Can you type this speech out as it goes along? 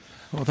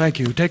Well, thank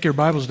you. Take your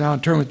Bibles now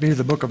and turn with me to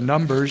the book of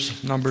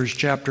Numbers, Numbers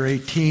chapter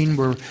 18.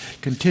 We're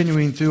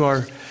continuing through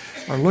our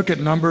look at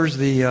Numbers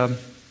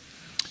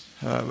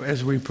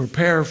as we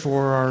prepare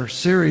for our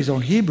series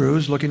on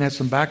Hebrews, looking at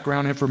some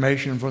background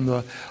information from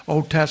the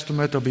Old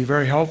Testament that'll be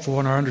very helpful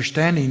in our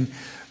understanding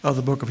of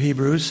the book of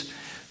Hebrews.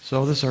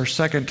 So this is our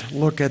second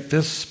look at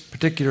this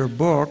particular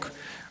book.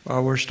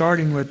 We're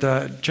starting with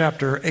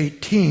chapter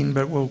 18,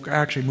 but we'll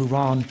actually move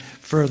on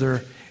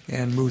further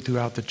and move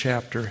throughout the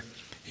chapter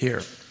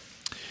here.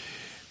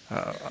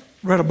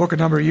 Read a book a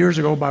number of years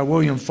ago by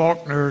William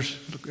Faulkner's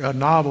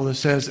novel that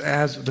says,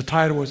 the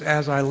title was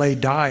As I Lay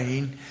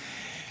Dying.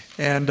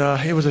 And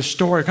it was a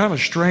story, kind of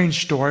a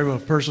strange story of a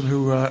person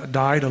who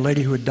died, a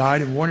lady who had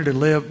died and wanted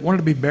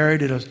to be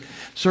buried at a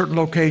certain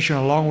location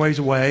a long ways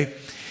away.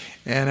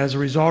 And as a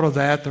result of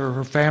that,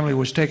 her family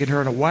was taking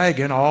her in a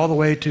wagon all the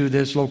way to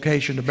this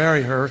location to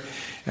bury her.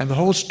 And the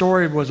whole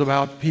story was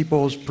about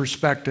people's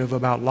perspective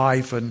about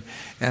life and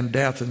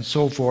death and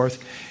so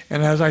forth.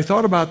 And as I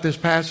thought about this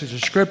passage of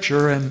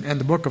Scripture and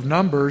the book of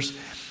Numbers,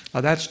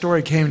 that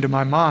story came to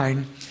my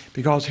mind,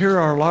 because here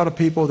are a lot of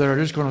people that are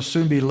just going to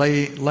soon be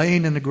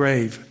laying in the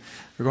grave.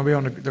 They're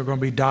going to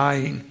be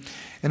dying.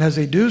 And as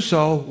they do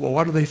so, well,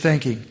 what are they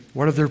thinking?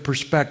 What is their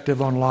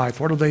perspective on life?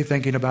 What are they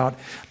thinking about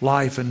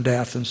life and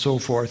death and so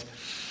forth?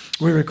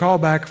 We recall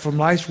back from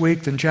last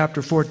week in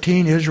chapter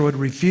 14, Israel had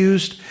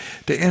refused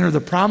to enter the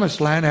promised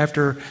land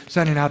after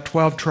sending out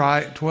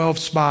 12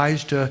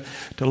 spies to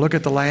look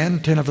at the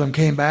land. 10 of them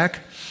came back,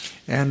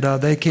 and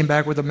they came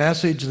back with a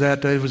message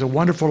that it was a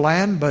wonderful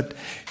land, but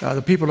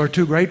the people are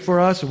too great for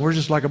us, and we're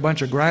just like a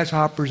bunch of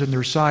grasshoppers in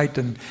their sight,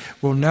 and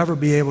we'll never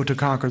be able to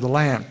conquer the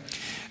land.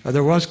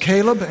 There was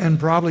Caleb and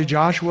probably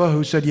Joshua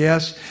who said,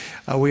 yes,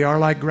 we are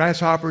like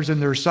grasshoppers in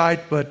their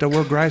sight, but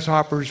we're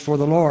grasshoppers for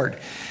the Lord.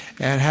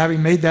 And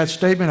having made that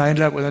statement, I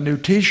ended up with a new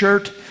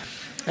T-shirt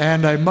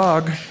and a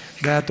mug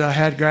that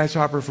had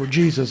Grasshopper for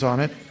Jesus on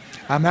it.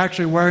 I'm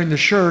actually wearing the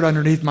shirt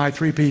underneath my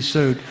three-piece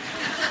suit.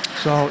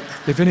 So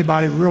if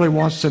anybody really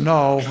wants to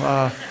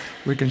know,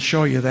 we can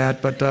show you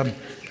that, but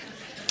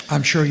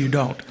I'm sure you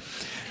don't.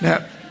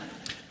 Now,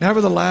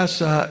 nevertheless,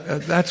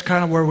 that's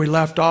kind of where we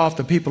left off.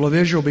 The people of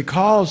Israel,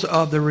 because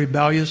of their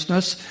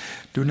rebelliousness,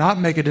 do not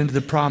make it into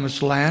the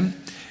promised land.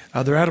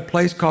 They're at a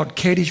place called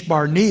Kadesh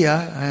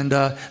Barnea, and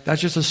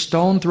that's just a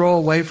stone throw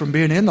away from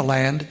being in the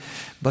land,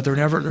 but they're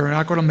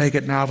not going to make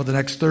it now for the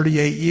next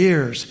 38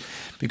 years,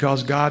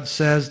 because God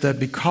says that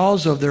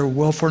because of their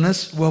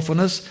willfulness,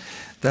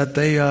 that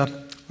they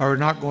are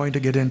not going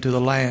to get into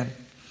the land.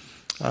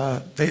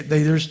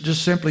 There's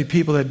just simply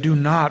people that do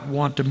not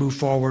want to move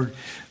forward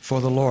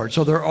for the Lord.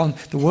 So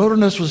the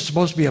wilderness was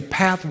supposed to be a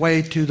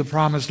pathway to the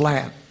promised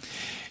land.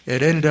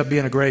 It ended up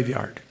being a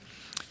graveyard.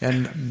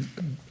 And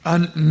a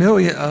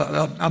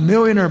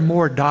million or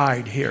more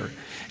died here.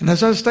 And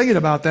as I was thinking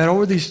about that,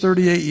 over these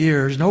 38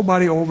 years,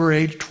 nobody over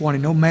age 20,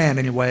 no man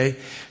anyway,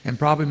 and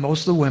probably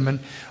most of the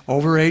women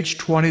over age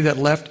 20 that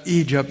left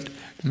Egypt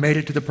made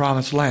it to the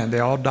promised land.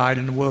 They all died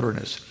in the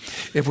wilderness.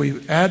 If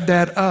we add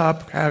that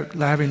up,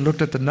 having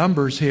looked at the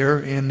numbers here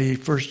in the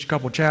first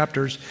couple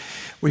chapters,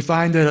 we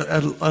find that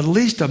at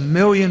least 1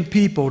 million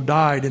people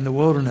died in the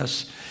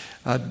wilderness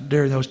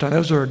during those times.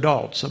 Those are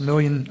adults, 1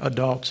 million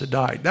adults that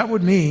died. That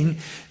would mean,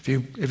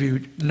 if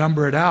you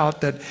number it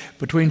out, that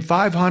between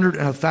 500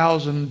 and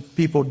 1,000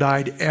 people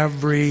died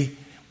every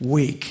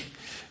week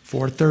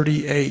for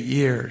 38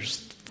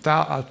 years.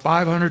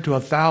 500 to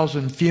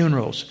 1,000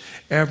 funerals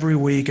every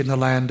week in the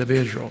land of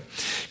Israel.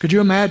 Could you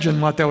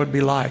imagine what that would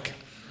be like?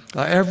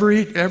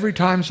 Every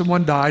time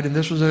someone died, and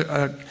this was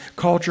a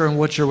culture in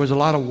which there was a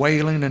lot of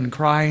wailing and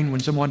crying when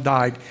someone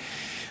died.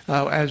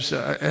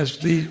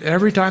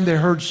 Every time they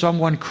heard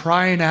someone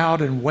crying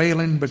out and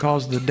wailing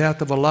because of the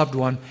death of a loved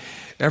one,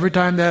 every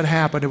time that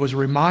happened, it was a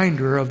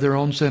reminder of their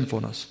own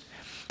sinfulness.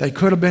 They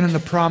could have been in the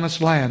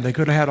promised land. They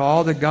could have had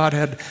all that God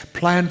had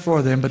planned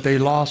for them, but they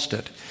lost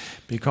it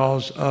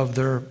because of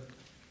their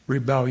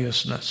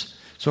rebelliousness.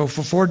 So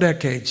for 4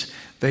 decades,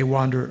 they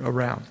wander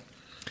around.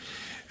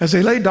 As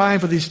they lay dying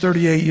for these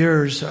 38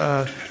 years,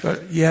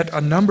 yet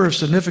a number of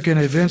significant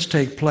events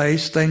take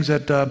place, things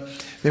that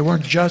they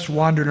weren't just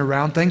wandering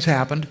around. Things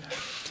happened.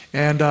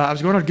 And I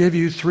was going to give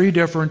you 3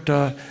 different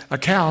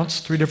accounts,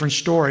 3 different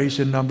stories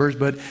in Numbers,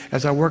 but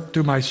as I worked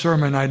through my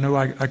sermon, I knew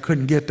I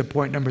couldn't get to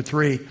point number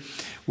 3,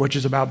 which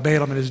is about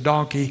Balaam and his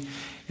donkey.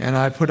 And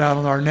I put out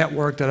on our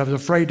network that I was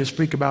afraid to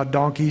speak about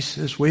donkeys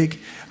this week.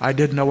 I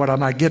didn't know what I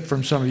might get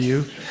from some of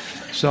you.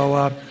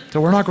 So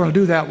we're not going to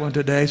do that one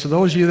today. So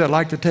those of you that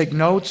like to take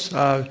notes,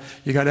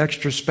 you got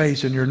extra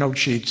space in your note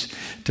sheets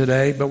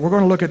today. But we're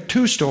going to look at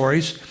 2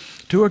 stories,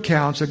 2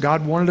 accounts that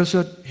God wanted us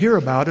to hear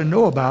about and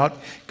know about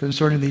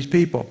concerning these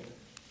people.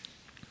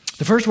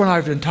 The first one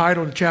I've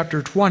entitled,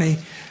 chapter 20,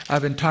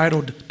 I've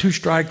entitled, 2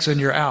 Strikes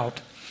and You're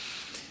Out.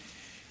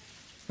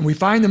 And we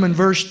find them in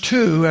verse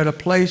 2 at a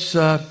place,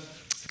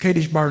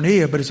 Kadesh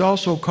Barnea, but it's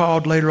also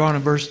called later on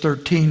in verse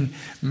 13,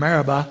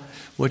 Meribah,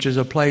 which is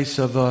a place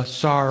of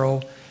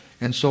sorrow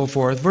and so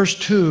forth. Verse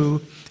 2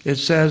 it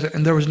says,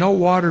 "And there was no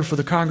water for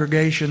the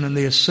congregation, and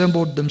they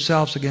assembled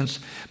themselves against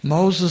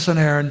Moses and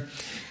Aaron.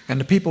 And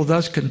the people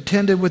thus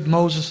contended with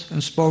Moses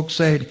and spoke,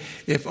 saying,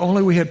 If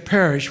only we had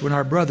perished when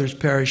our brothers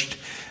perished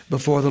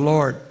before the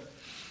Lord."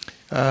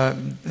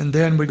 And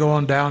then we go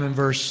on down in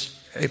verse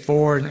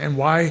 4, and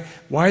why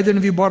then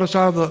have you brought us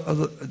out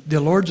of the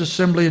Lord's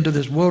assembly into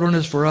this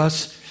wilderness for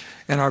us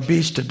and our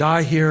beasts to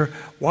die here?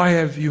 Why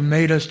have you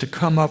made us to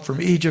come up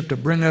from Egypt to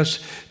bring us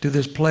to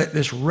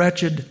this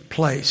wretched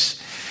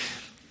place?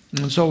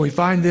 And so we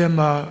find them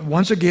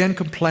once again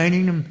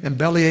complaining and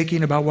belly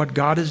aching about what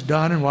God has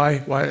done and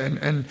why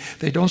and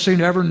they don't seem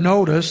to ever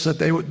notice that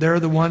they're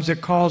the ones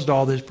that caused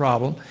all this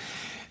problem.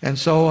 And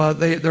so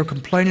they're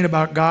complaining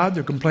about God,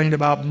 they're complaining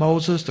about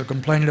Moses, they're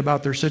complaining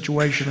about their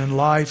situation in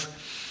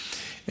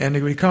life.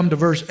 And we come to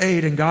verse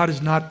 8, and God is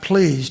not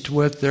pleased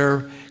with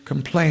their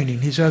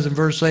complaining. He says in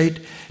verse 8,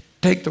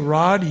 "Take the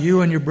rod,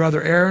 you and your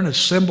brother Aaron,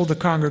 assemble the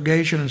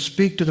congregation and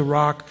speak to the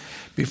rock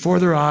before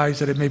their eyes,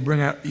 that it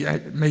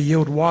may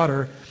yield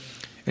water.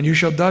 And you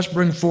shall thus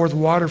bring forth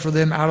water for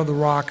them out of the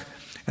rock,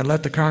 and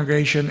let the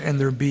congregation and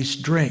their beasts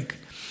drink."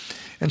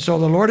 And so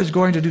the Lord is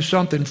going to do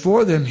something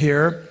for them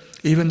here,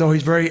 even though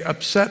he's very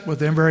upset with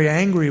them, very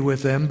angry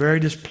with them, very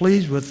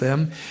displeased with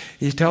them.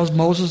 He tells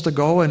Moses to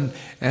go and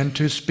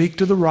to speak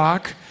to the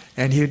rock,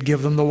 and he'd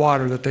give them the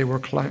water that they were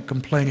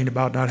complaining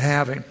about not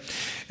having.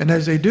 And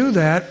as they do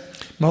that,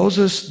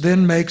 Moses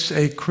then makes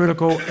a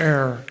critical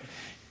error.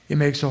 He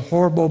makes a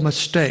horrible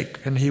mistake,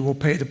 and he will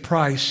pay the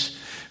price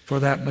for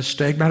that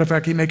mistake. Matter of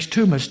fact, he makes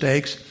two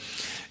mistakes.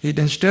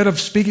 Instead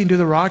of speaking to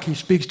the rock, he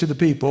speaks to the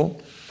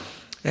people.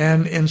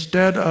 And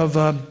instead of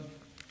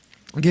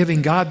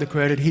giving God the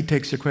credit, he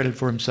takes the credit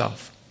for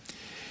himself.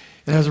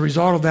 And as a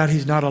result of that,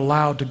 he's not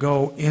allowed to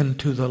go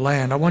into the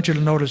land. I want you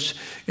to notice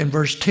in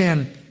verse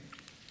 10,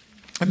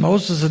 "And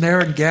Moses and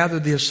Aaron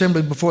gathered the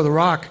assembly before the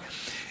rock,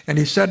 and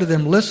he said to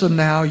them, Listen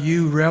now,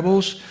 you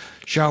rebels,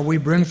 shall we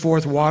bring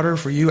forth water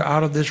for you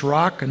out of this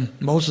rock? And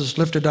Moses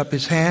lifted up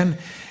his hand,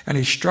 and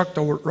he struck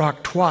the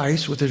rock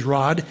twice with his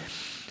rod,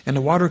 and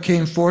the water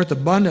came forth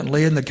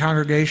abundantly, and the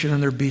congregation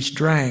and their beasts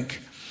drank."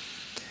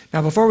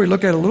 Now, before we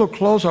look at it a little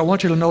closer, I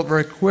want you to note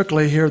very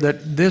quickly here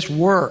that this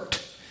worked.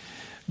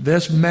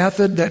 This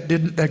method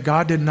that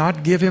God did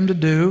not give him to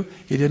do,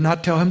 he did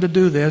not tell him to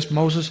do this.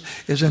 Moses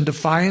is in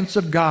defiance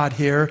of God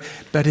here,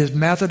 but his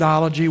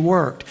methodology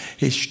worked.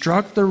 He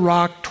struck the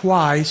rock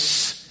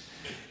twice,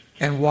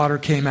 and water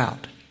came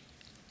out.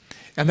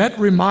 And that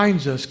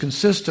reminds us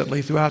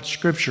consistently throughout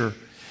Scripture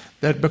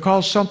that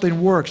because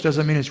something works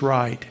doesn't mean it's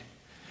right.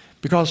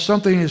 Because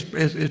something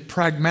is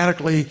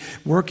pragmatically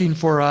working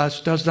for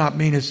us does not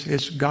mean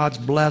it's God's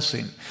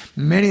blessing.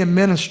 Many a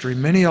ministry,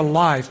 many a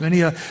life,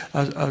 many a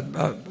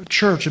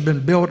church have been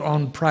built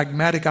on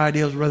pragmatic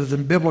ideas rather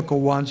than biblical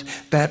ones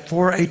that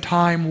for a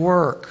time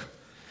work.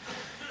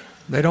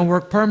 They don't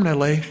work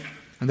permanently,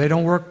 and they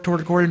don't work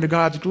according to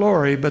God's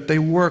glory, but they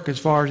work as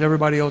far as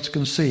everybody else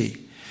can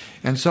see.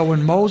 And so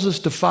when Moses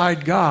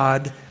defied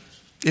God,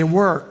 it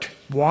worked.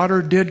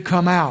 Water did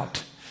come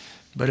out.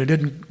 But it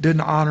didn't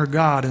honor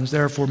God, and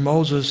therefore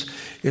Moses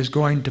is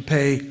going to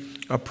pay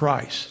a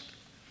price.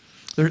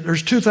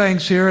 There's two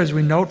things here as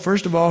we note.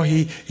 First of all,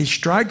 he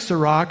strikes the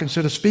rock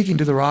instead of speaking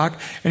to the rock,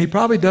 and he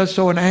probably does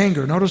so in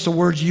anger. Notice the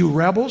words, "you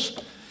rebels."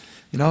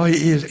 You know,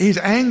 he's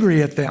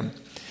angry at them.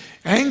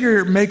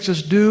 Anger makes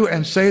us do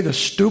and say the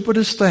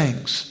stupidest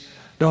things,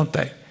 don't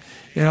they?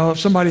 You know,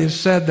 if somebody has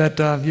said that,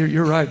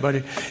 you're right,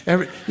 buddy.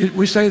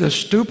 We say the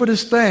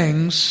stupidest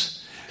things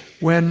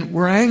when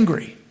we're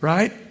angry,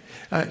 right?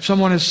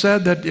 Someone has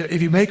said that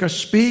if you make a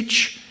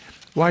speech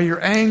while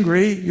you're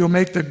angry, you'll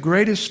make the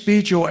greatest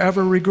speech you'll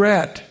ever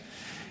regret.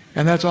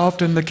 And that's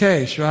often the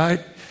case, right?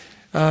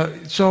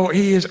 So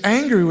he is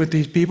angry with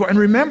these people. And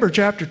remember,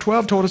 chapter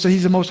 12 told us that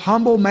he's the most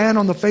humble man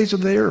on the face of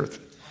the earth.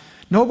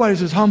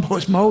 Nobody's as humble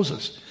as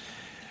Moses.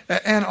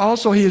 And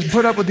also he has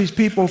put up with these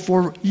people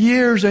for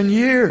years and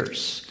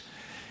years.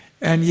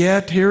 And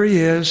yet here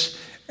he is,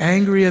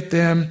 angry at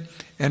them.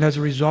 And as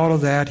a result of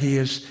that,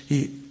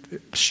 he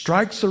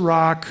strikes the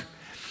rock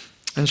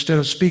instead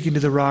of speaking to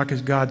the rock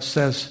as God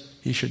says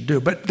he should do.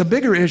 But the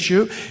bigger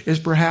issue is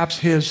perhaps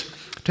his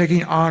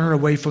taking honor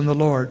away from the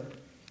Lord.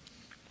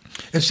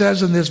 It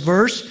says in this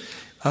verse,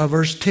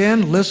 verse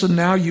 10, "Listen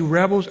now, you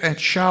rebels, and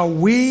shall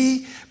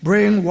we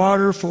bring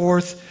water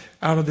forth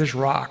out of this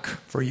rock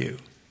for you?"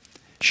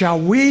 Shall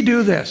we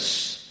do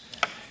this?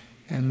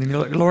 And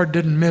the Lord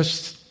didn't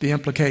miss the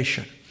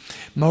implication.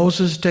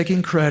 Moses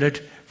taking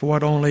credit for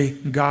what only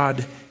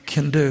God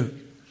can do.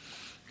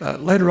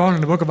 Later on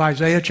in the book of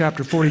Isaiah,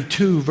 chapter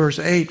 42, verse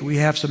 8, we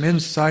have some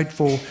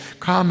insightful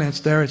comments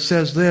there. It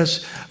says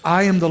this,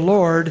 "I am the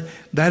Lord,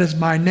 that is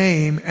my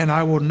name, and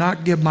I will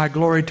not give my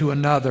glory to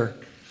another."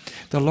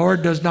 The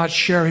Lord does not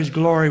share his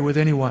glory with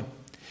anyone.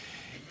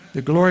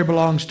 The glory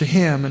belongs to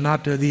him and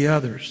not to the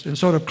others. And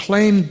so to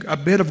claim a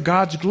bit of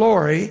God's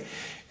glory,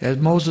 as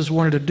Moses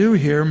wanted to do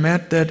here,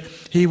 meant that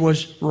he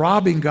was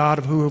robbing God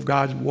of who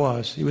God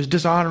was. He was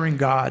dishonoring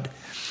God.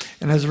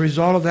 And as a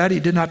result of that, he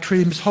did not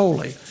treat him as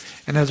holy.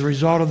 And as a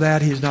result of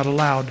that, he is not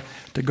allowed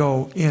to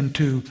go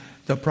into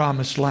the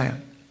promised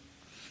land.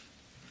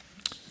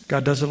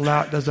 God does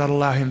not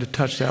allow him to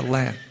touch that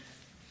land.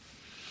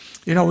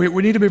 You know,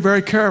 we need to be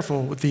very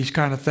careful with these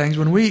kind of things.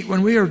 When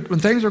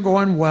things are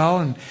going well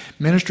and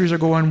ministries are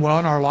going well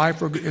and our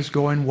life is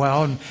going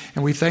well and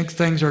we think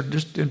things are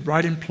just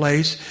right in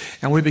place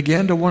and we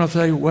begin to want to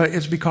say, well,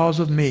 it's because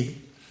of me.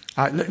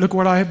 Look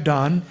what I have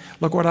done.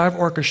 Look what I've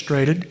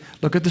orchestrated.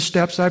 Look at the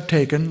steps I've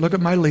taken. Look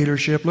at my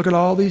leadership. Look at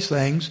all these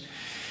things.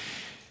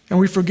 And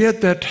we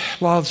forget that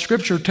while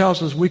Scripture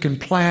tells us we can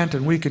plant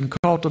and we can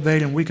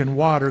cultivate and we can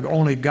water,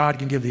 only God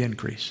can give the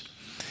increase.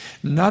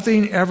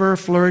 Nothing ever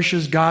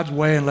flourishes God's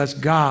way unless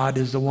God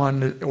is the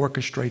one that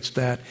orchestrates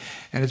that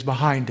and is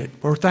behind it.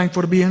 We're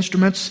thankful to be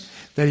instruments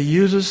that He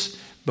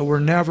uses, but we're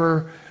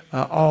never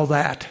all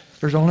that.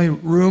 There's only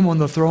room on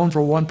the throne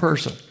for one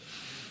person,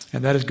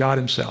 and that is God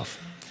Himself.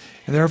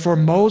 And therefore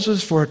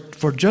Moses,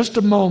 for just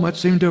a moment,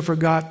 seemed to have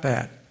forgot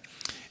that.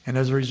 And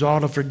as a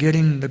result of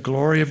forgetting the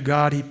glory of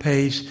God, he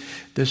pays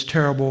this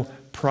terrible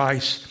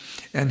price.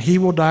 And he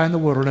will die in the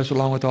wilderness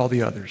along with all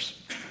the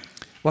others.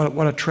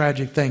 What a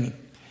tragic thing.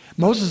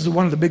 Moses is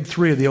one of the big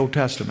three of the Old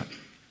Testament.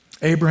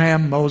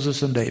 Abraham,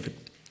 Moses, and David.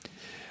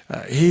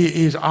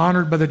 He's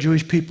honored by the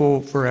Jewish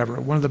people forever.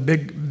 One of the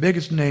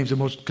biggest names, the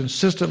most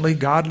consistently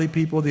godly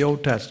people of the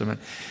Old Testament.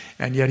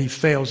 And yet he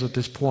fails at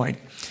this point.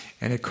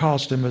 And it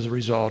cost him as a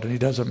result. And he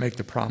doesn't make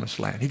the promised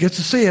land. He gets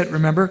to see it,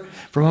 remember,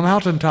 from a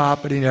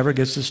mountaintop, but he never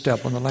gets to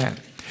step on the land.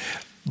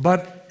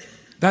 But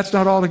that's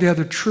not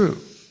altogether true.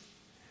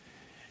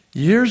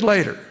 Years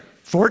later,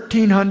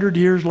 1,400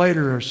 years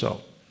later or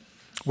so,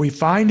 we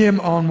find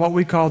him on what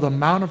we call the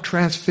Mount of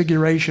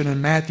Transfiguration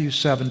in Matthew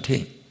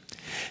 17.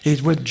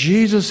 He's with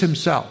Jesus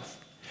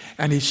himself,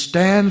 and he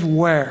stands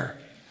where?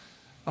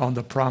 On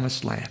the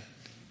promised land.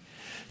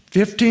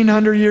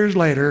 1,500 years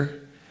later,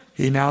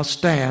 he now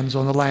stands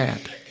on the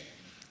land.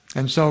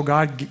 And so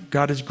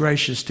God is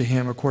gracious to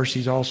him. Of course,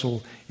 he's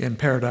also in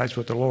paradise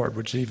with the Lord,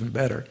 which is even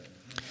better.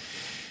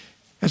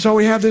 And so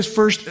we have this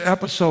first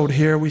episode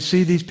here. We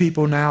see these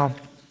people now,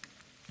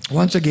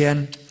 once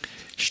again,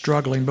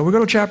 struggling. But we go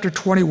to chapter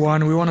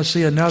 21. We want to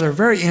see another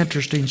very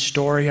interesting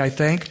story, I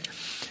think.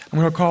 I'm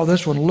going to call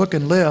this one Look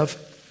and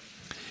Live.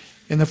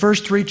 In the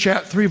first three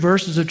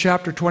verses of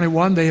chapter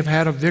 21, they have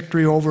had a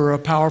victory over a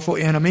powerful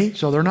enemy.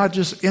 So they're not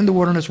just in the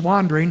wilderness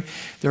wandering.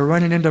 They're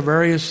running into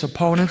various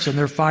opponents and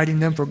they're fighting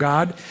them for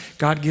God.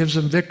 God gives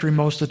them victory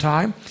most of the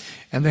time.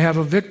 And they have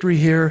a victory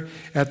here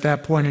at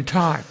that point in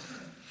time.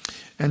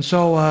 And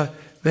so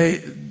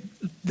they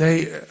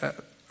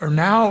are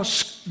now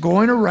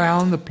going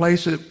around the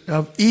place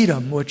of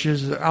Edom, which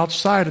is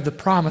outside of the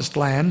promised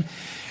land.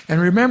 And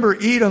remember,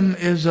 Edom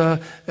is a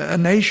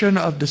nation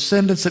of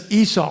descendants of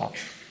Esau.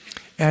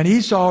 And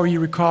Esau, you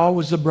recall,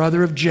 was the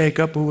brother of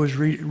Jacob, who was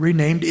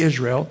renamed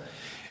Israel.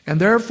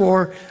 And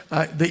therefore,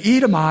 the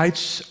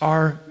Edomites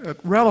are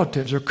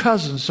relatives or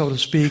cousins, so to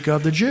speak,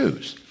 of the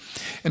Jews.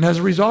 And as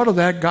a result of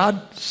that,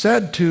 God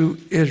said to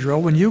Israel,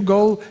 when you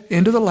go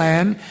into the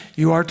land,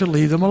 you are to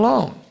leave them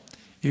alone.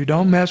 You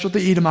don't mess with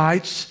the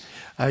Edomites.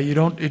 You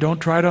don't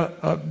try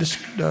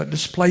to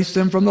displace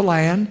them from the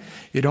land.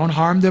 You don't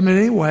harm them in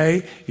any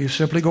way. You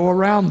simply go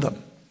around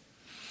them.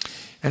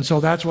 And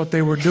so that's what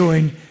they were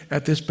doing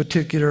at this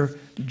particular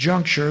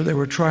juncture. They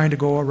were trying to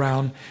go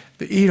around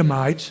the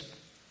Edomites.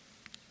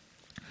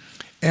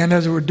 And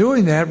as they were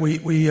doing that,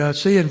 we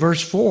see in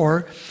verse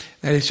 4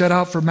 that he set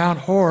out for Mount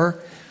Hor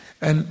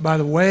and by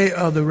the way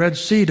of the Red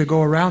Sea to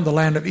go around the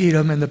land of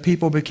Edom, and the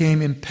people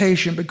became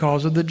impatient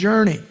because of the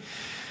journey.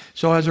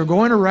 So as they're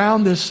going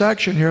around this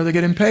section here, they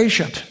get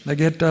impatient. They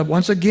get,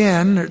 once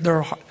again,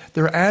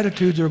 their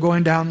attitudes are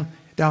going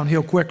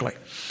downhill quickly.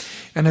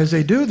 And as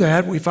they do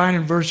that, we find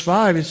in verse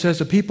 5, it says,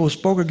 the people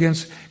spoke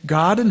against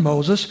God and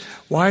Moses.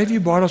 Why have you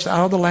brought us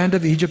out of the land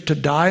of Egypt to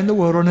die in the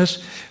wilderness?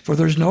 For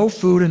there's no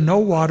food and no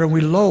water, and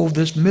we loathe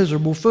this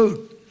miserable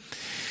food.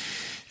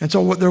 And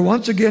so they're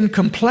once again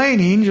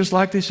complaining, just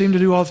like they seem to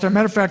do all the time.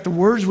 Matter of fact, the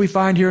words we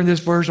find here in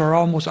this verse are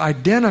almost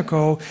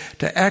identical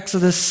to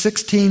Exodus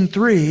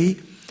 16:3,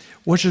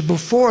 which is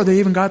before they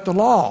even got the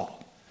law,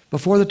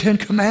 before the Ten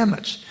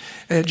Commandments.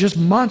 Just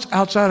months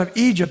outside of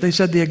Egypt, they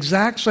said the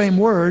exact same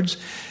words,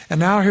 and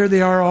now here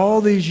they are all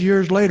these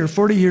years later,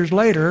 40 years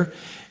later,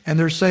 and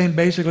they're saying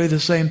basically the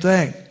same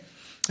thing.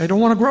 They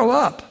don't want to grow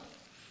up.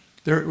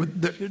 They're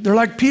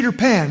like Peter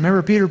Pan.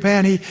 Remember Peter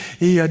Pan? He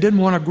didn't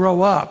want to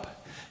grow up.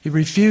 He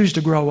refused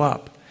to grow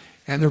up.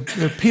 And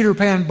they're Peter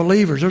Pan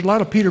believers. There's a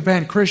lot of Peter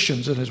Pan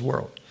Christians in this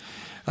world.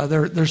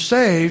 They're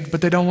saved,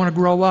 but they don't want to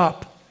grow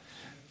up.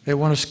 They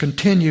want to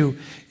continue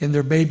in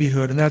their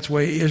babyhood, and that's the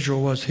way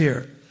Israel was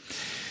here.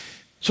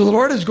 So the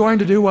Lord is going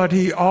to do what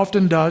He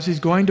often does.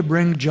 He's going to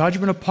bring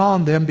judgment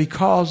upon them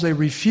because they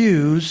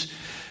refuse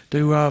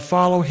to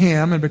follow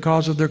Him and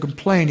because of their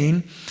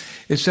complaining.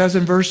 It says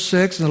in verse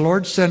 6, and the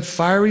Lord sent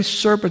fiery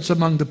serpents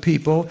among the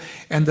people,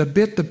 and they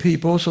bit the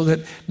people so that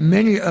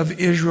many of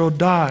Israel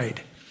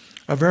died.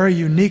 A very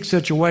unique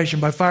situation.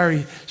 By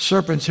fiery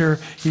serpents here,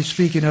 he's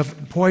speaking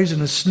of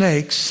poisonous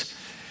snakes.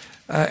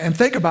 And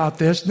think about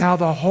this. Now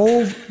the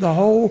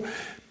whole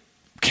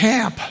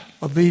camp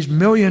of these 2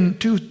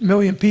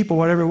 million people,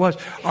 whatever it was,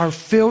 are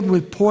filled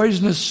with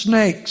poisonous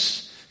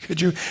snakes.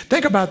 Could you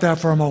think about that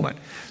for a moment?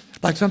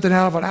 Like something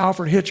out of an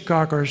Alfred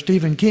Hitchcock or a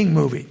Stephen King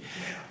movie.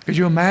 Could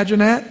you imagine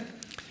that?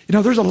 You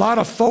know, there's a lot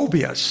of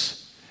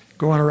phobias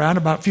going around,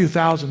 about a few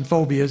thousand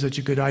phobias that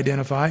you could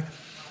identify.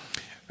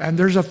 And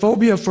there's a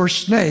phobia for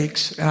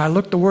snakes, and I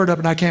looked the word up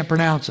and I can't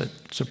pronounce it.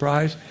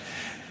 Surprise.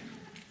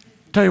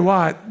 Tell you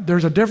what,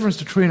 there's a difference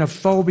between a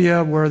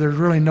phobia where there's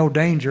really no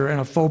danger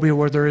and a phobia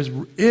where there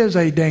is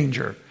a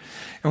danger.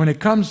 And when it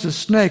comes to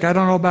snake, I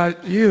don't know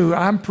about you,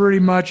 I'm pretty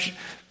much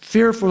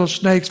fearful of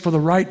snakes for the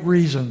right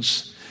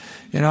reasons.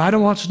 You know, I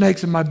don't want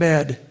snakes in my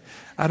bed.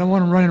 I don't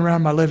want them running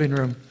around my living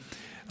room.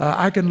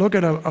 I can look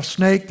at a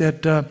snake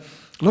that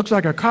looks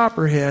like a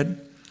copperhead,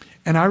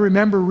 and I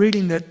remember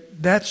reading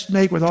that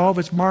snake with all of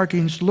its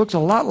markings looks a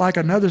lot like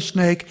another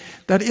snake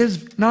that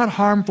is not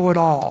harmful at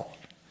all.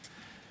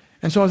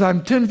 And so as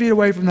I'm 10 feet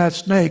away from that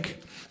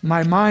snake,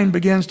 my mind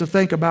begins to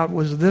think about,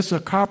 was this a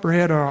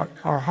copperhead or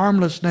a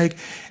harmless snake?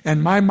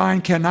 And my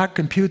mind cannot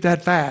compute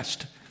that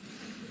fast.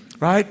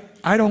 Right?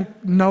 I don't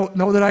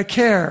know that I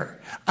care.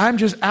 I'm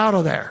just out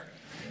of there.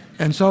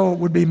 And so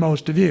would be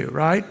most of you,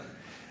 right?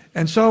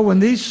 And so when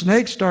these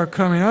snakes start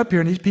coming up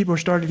here and these people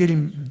start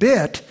getting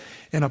bit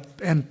in a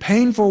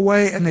painful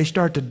way and they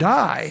start to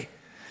die,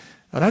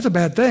 well, that's a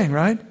bad thing,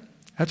 right?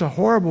 That's a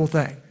horrible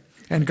thing.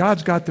 And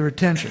God's got their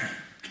attention.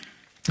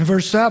 In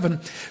verse 7,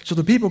 so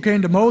the people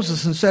came to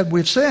Moses and said,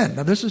 we've sinned.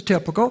 Now this is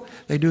typical.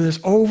 They do this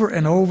over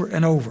and over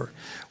and over.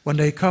 When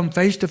they come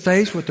face to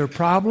face with their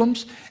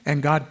problems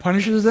and God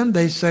punishes them,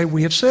 they say,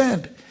 we have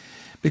sinned.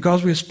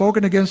 Because we have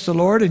spoken against the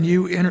Lord, and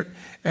you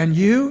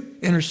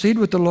intercede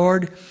with the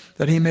Lord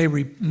that he may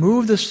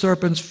remove the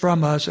serpents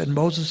from us. And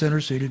Moses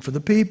interceded for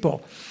the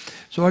people.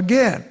 So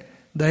again,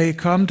 they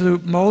come to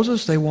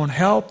Moses. They want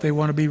help. They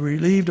want to be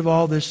relieved of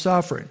all this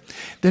suffering.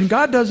 Then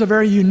God does a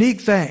very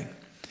unique thing.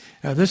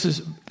 Now, this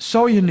is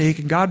so unique,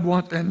 and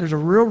there's a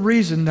real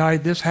reason why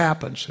this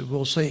happens.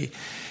 We'll see.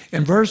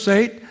 In verse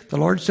 8, the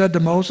Lord said to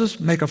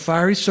Moses, make a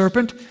fiery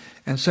serpent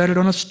and set it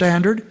on a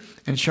standard,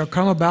 and it shall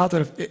come about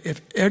that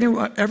if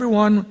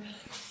everyone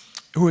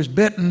who is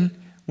bitten,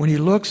 when he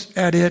looks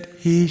at it,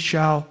 he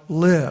shall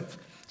live.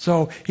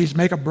 So he's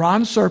make a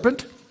bronze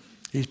serpent,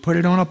 he's put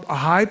it on a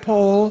high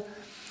pole,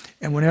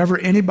 and whenever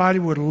anybody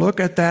would look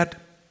at that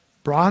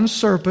bronze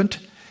serpent,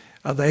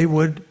 they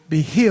would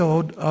be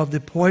healed of the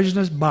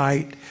poisonous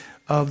bite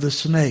of the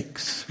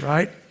snakes,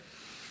 right?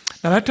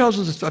 Now that tells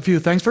us a few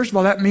things. First of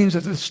all, that means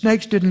that the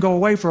snakes didn't go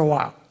away for a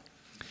while.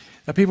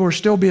 That people were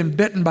still being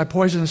bitten by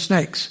poisonous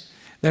snakes.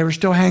 They were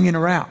still hanging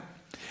around.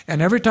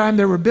 And every time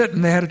they were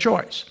bitten, they had a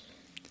choice.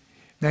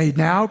 They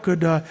now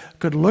could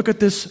look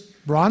at this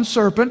bronze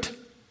serpent,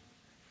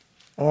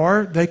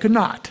 or they could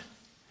not.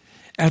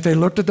 And if they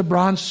looked at the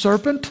bronze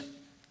serpent,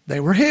 they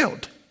were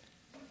healed.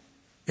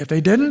 If they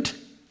didn't,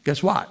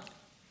 guess what?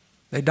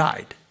 They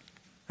died,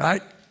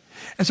 right?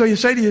 And so you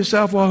say to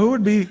yourself, well, who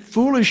would be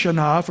foolish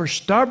enough or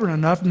stubborn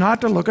enough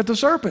not to look at the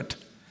serpent?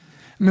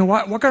 I mean,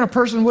 what kind of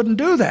person wouldn't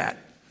do that?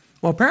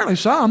 Well, apparently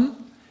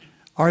some,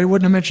 or he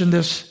wouldn't have mentioned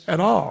this at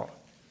all.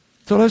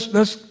 So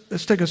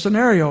let's take a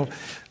scenario.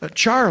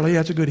 Charlie,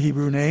 that's a good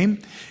Hebrew name,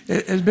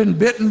 has been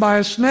bitten by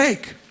a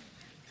snake.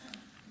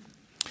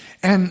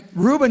 And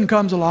Reuben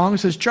comes along and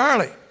says,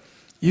 Charlie,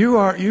 you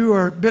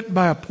are bitten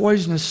by a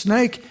poisonous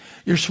snake.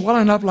 You're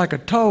swelling up like a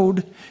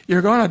toad.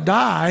 You're going to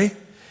die.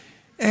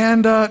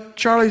 And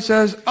Charlie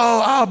says,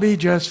 oh, I'll be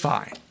just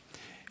fine.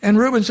 And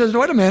Reuben says,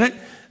 wait a minute.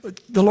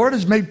 The Lord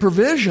has made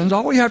provisions.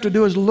 All we have to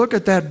do is look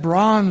at that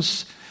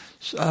bronze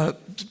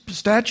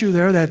statue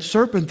there, that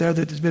serpent there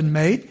that has been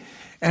made,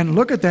 and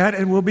look at that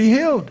and we'll be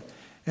healed.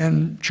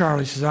 And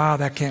Charlie says,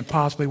 that can't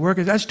possibly work.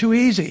 That's too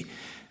easy.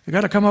 We've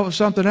got to come up with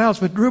something else.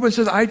 But Reuben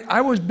says, I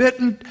was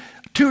bitten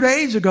 2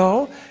 days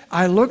ago.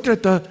 I looked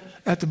at the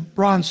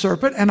bronze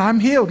serpent and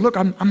I'm healed. Look,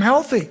 I'm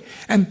healthy.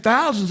 And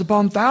thousands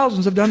upon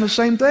thousands have done the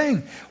same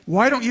thing.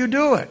 Why don't you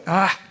do it?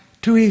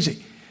 Too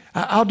easy.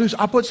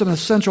 I'll put some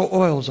essential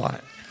oils on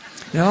it.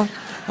 You know?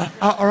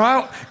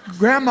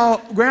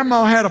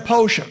 Grandma had a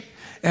potion,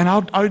 and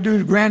I'll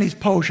do Granny's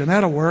potion.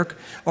 That'll work.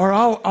 Or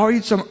I'll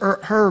eat some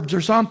herbs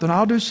or something.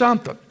 I'll do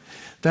something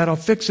that'll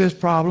fix this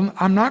problem.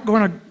 I'm not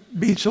going to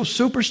be so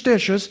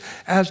superstitious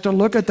as to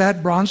look at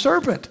that bronze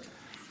serpent.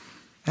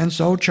 And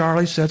so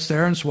Charlie sits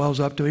there and swells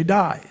up till he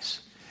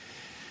dies.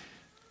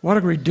 What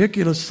a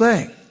ridiculous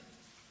thing.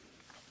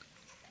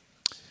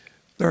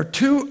 There are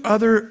 2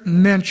 other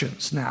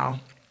mentions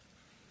now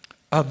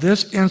of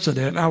this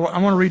incident. I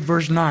want to read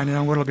verse 9, and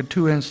I'm going to look at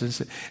 2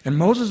 instances. And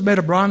Moses made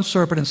a bronze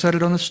serpent and set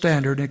it on the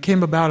standard, and it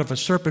came about if a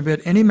serpent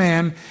bit any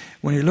man,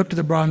 when he looked at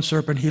the bronze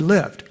serpent, he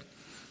lived.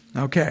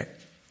 Okay.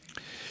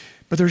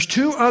 But there's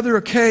 2 other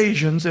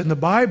occasions in the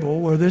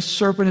Bible where this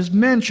serpent is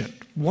mentioned.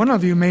 One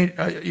of you may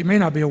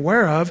not be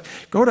aware of.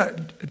 Go to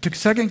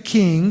 2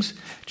 Kings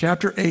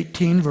chapter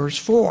 18, verse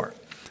 4.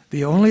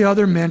 The only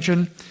other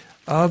mention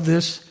of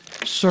this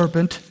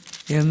serpent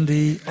in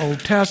the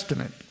Old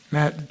Testament.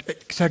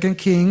 2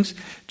 Kings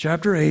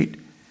chapter 8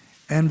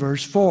 and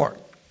verse 4.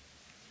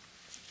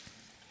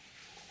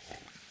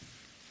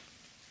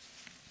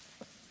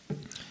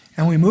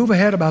 And we move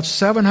ahead about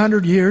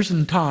 700 years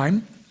in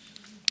time,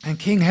 and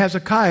King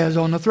Hezekiah is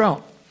on the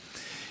throne.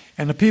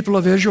 And the people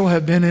of Israel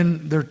have been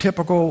in their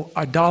typical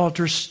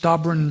idolatrous,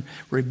 stubborn,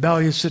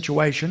 rebellious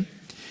situation.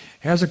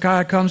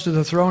 Hezekiah comes to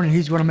the throne, and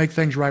he's going to make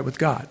things right with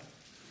God.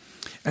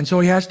 And so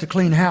he has to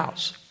clean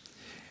house.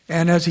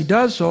 And as he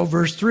does so,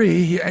 verse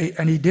 3,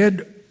 he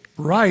did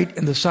right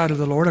in the sight of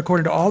the Lord,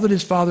 according to all that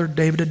his father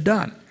David had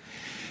done.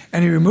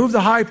 And he removed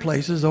the high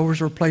places, those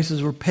were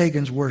places where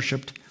pagans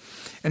worshipped.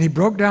 And he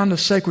broke down the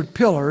sacred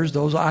pillars,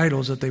 those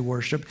idols that they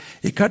worshipped.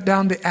 He cut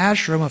down the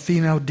Asherim, a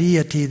female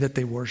deity that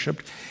they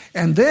worshipped.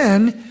 And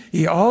then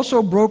he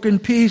also broke in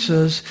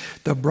pieces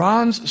the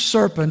bronze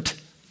serpent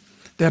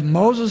that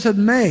Moses had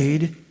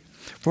made,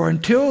 for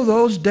until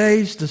those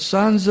days the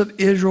sons of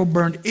Israel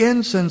burned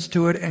incense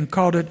to it and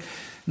called it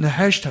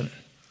Nehushtan.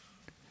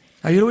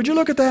 Now, would you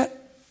look at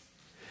that?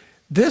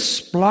 This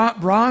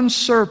bronze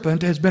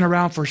serpent has been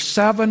around for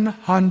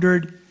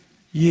 700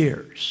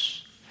 years.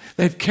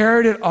 They've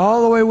carried it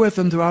all the way with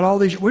them throughout all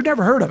these. We've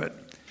never heard of it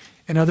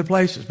in other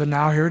places, but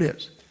now here it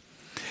is.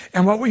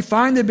 And what we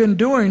find they've been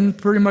doing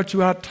pretty much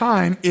throughout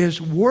time is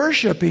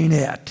worshiping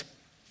it.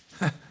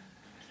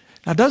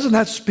 Now, doesn't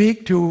that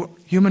speak to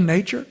human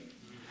nature?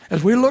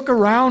 As we look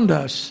around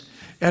us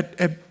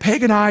at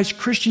paganized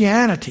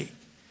Christianity,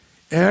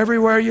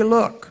 everywhere you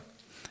look,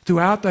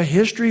 throughout the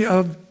history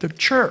of the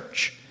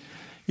church,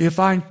 you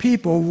find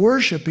people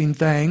worshiping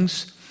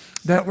things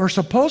that were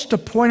supposed to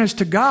point us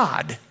to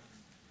God,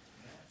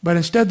 but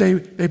instead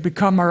they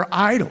become our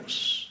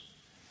idols.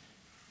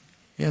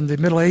 In the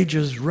Middle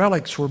Ages,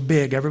 relics were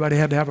big. Everybody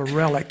had to have a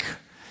relic.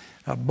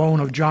 A bone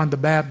of John the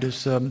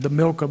Baptist, the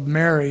milk of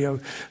Mary,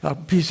 a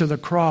piece of the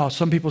cross.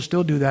 Some people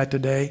still do that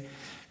today.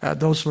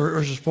 Those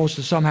are supposed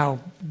to somehow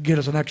get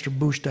us an extra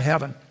boost to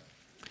heaven.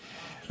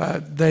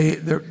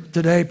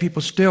 Today,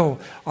 people still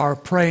are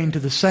praying to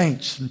the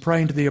saints and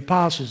praying to the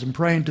apostles and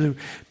praying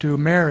to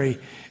Mary,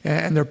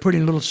 and they're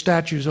putting little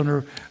statues on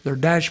their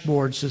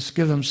dashboards to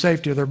give them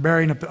safety, or they're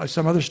burying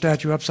some other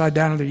statue upside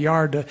down in the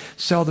yard to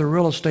sell their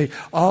real estate.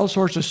 All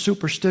sorts of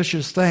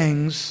superstitious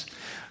things,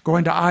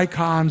 going to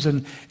icons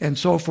and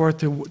so forth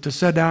to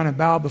sit down and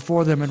bow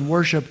before them and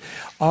worship.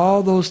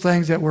 All those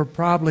things that were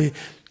probably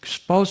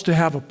supposed to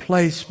have a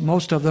place,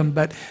 most of them,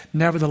 but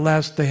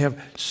nevertheless they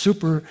have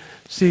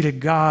superseded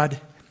God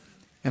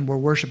and we're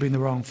worshiping the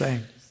wrong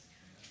thing.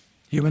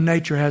 Human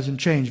nature hasn't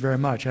changed very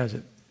much, has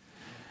it?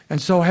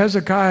 And so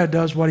Hezekiah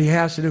does what he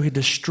has to do. He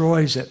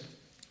destroys it.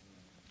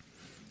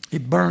 He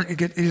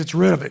gets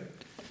rid of it.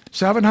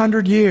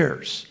 700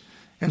 years.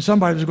 And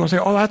somebody was going to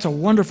say, oh, that's a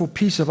wonderful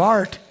piece of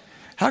art.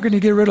 How can you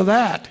get rid of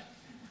that?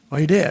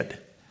 Well, he did.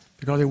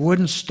 Because they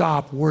wouldn't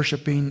stop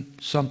worshiping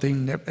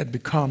something that had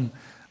become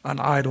an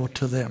idol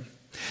to them.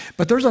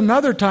 But there's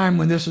another time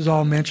when this is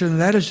all mentioned,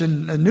 and that is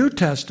in the New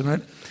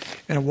Testament,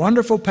 in a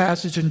wonderful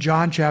passage in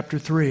John chapter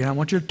 3. And I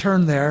want you to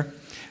turn there,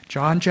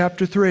 John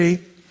chapter 3.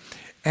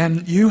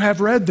 And you have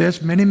read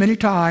this many, many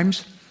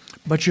times,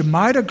 but you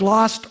might have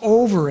glossed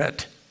over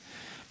it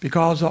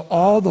because of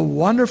all the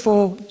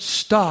wonderful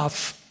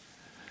stuff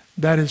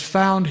that is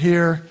found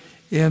here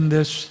in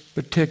this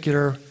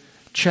particular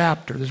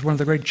chapter. This is one of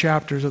the great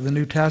chapters of the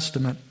New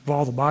Testament, of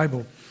all the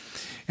Bible.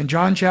 In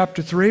John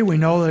chapter 3, we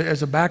know that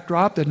as a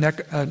backdrop that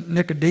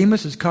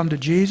Nicodemus has come to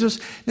Jesus.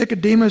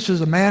 Nicodemus is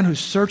a man who's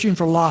searching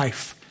for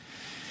life.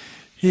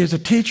 He is a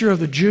teacher of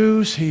the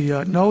Jews. He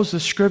knows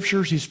the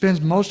Scriptures. He spends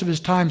most of his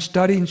time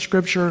studying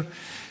Scripture,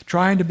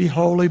 trying to be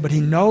holy, but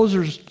he knows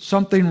there's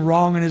something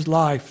wrong in his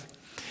life.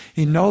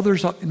 He knows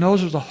there's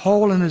a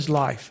hole in his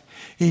life.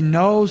 He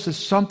knows that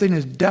something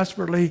is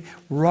desperately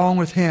wrong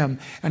with him,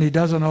 and he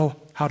doesn't know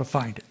how to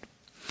find it.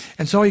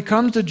 And so he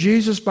comes to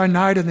Jesus by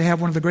night, and they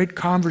have one of the great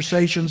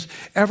conversations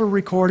ever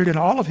recorded in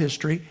all of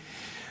history,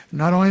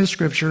 not only the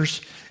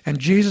Scriptures. And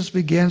Jesus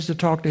begins to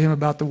talk to him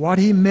about what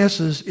he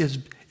misses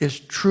is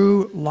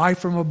true life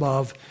from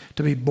above,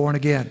 to be born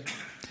again.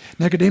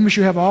 Nicodemus,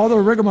 you have all the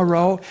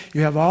rigmarole,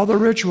 you have all the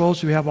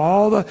rituals, you have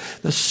all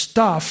the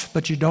stuff,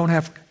 but you don't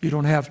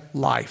have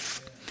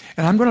life.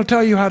 And I'm going to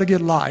tell you how to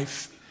get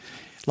life.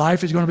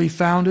 Life is going to be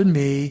found in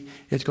me.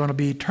 It's going to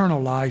be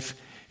eternal life.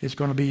 It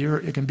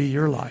can be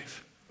your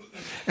life.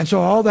 And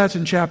so all that's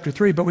in chapter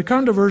 3. But we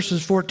come to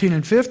verses 14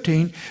 and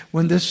 15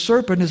 when this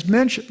serpent is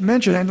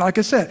mentioned. And like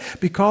I said,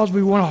 because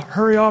we want to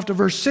hurry off to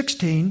verse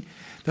 16,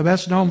 the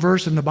best known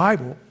verse in the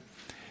Bible,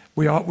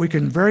 we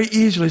can very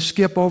easily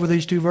skip over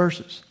these two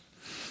verses.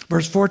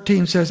 Verse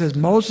 14 says, as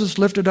Moses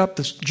lifted up,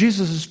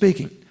 Jesus is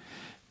speaking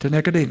to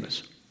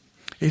Nicodemus.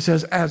 He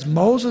says, as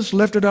Moses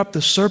lifted up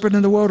the serpent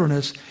in the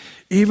wilderness,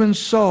 even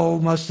so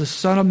must the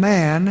Son of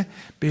Man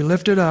be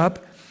lifted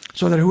up,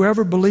 so that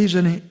whoever believes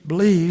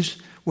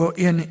will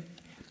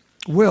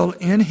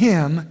in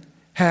him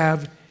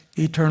have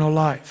eternal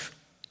life.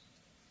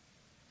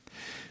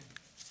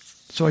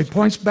 So he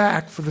points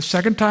back for the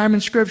second time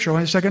in Scripture,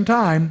 only the second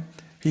time,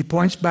 he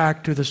points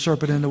back to the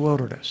serpent in the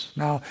wilderness.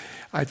 Now,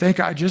 I think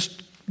I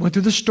just went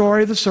through the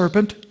story of the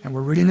serpent, and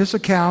we're reading this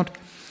account.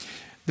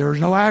 There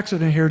is no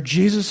accident here.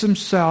 Jesus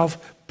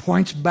himself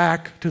points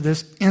back to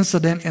this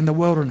incident in the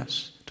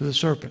wilderness, to the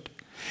serpent.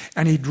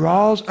 And he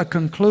draws a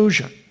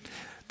conclusion.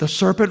 The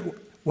serpent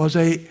was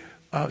a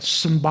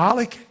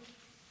symbolic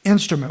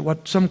instrument,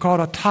 what some call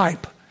a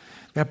type,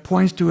 that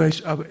points to a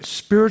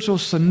spiritual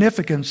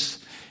significance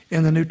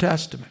in the New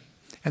Testament.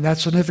 And that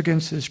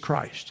significance is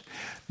Christ.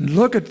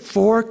 Look at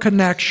 4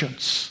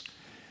 connections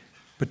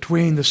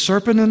between the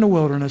serpent in the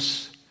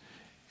wilderness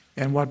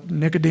and what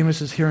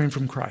Nicodemus is hearing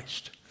from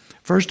Christ.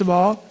 First of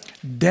all,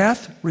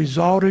 death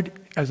resulted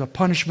as a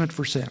punishment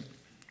for sin.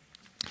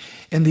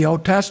 In the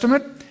Old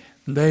Testament,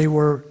 they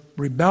were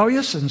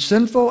rebellious and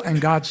sinful,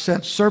 and God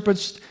sent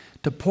serpents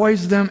to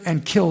poison them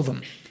and kill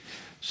them.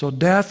 So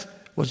death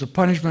was a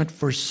punishment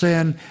for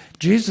sin.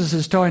 Jesus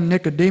is telling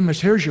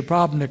Nicodemus, here's your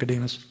problem,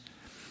 Nicodemus.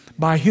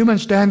 By human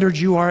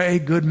standards, you are a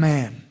good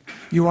man.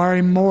 You are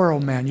a moral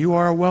man. You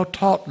are a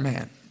well-taught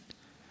man.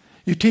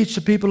 You teach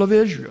the people of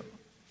Israel.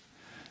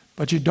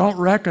 But you don't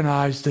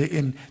recognize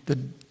the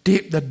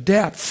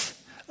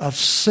depth of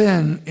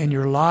sin in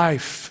your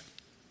life.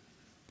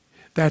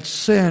 That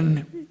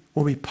sin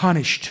will be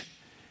punished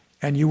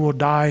and you will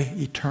die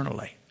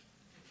eternally.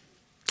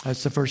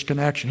 That's the first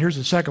connection. Here's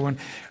the second one.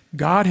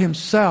 God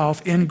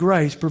himself in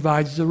grace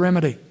provides the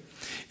remedy.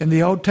 In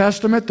the Old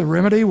Testament, the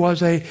remedy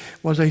was a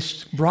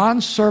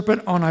bronze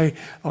serpent on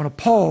a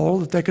pole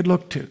that they could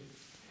look to.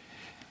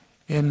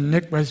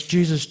 As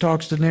Jesus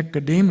talks to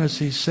Nicodemus,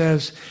 he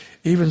says,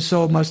 even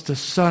so must the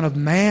Son of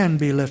Man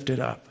be lifted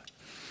up.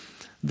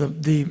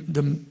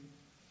 The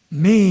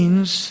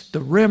means,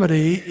 the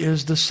remedy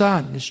is the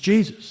Son, it's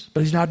Jesus.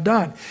 But he's not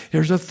done.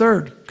 Here's a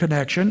third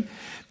connection.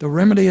 The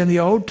remedy in the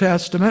Old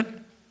Testament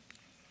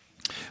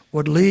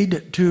would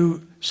lead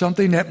to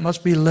something that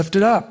must be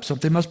lifted up.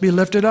 Something must be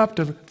lifted up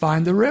to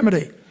find the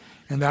remedy.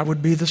 And that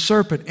would be the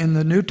serpent. In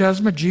the New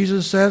Testament,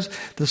 Jesus says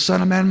the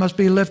Son of Man must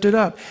be lifted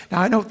up. Now,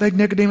 I don't think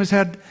Nicodemus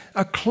had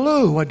a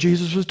clue what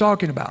Jesus was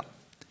talking about.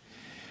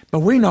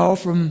 But we know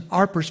from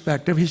our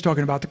perspective, he's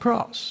talking about the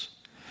cross.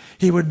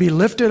 He would be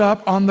lifted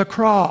up on the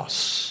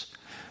cross.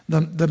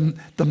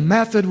 The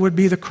method would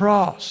be the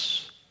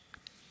cross.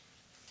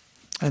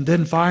 And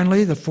then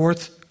finally, the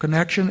fourth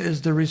connection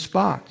is the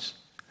response.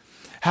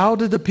 How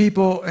did the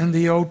people in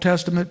the Old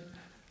Testament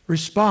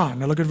respond?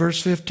 Now look at verse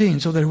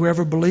 15. So that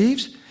whoever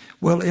believes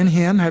will in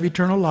him have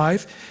eternal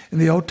life. In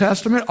the Old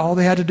Testament, all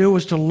they had to do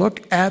was to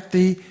look at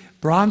the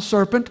bronze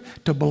serpent,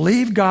 to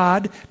believe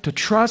God, to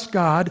trust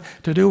God,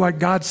 to do what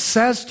God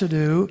says to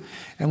do.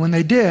 And when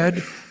they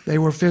did, they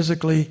were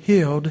physically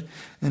healed.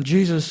 And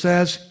Jesus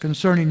says,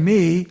 concerning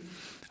me,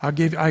 I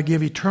give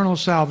eternal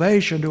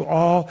salvation to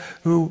all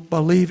who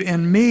believe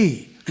in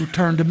me, who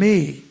turn to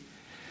me.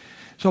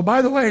 So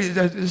by the way,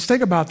 let's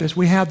think about this.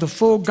 We have the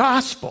full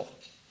gospel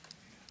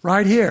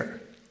right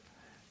here.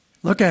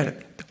 Look at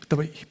it.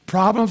 The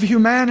problem of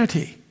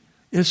humanity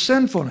is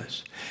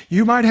sinfulness.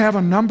 You might have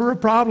a number of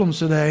problems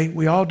today.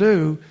 We all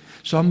do.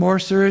 Some more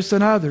serious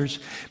than others.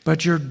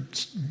 But your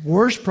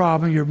worst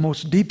problem, your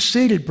most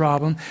deep-seated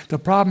problem, the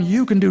problem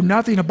you can do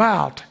nothing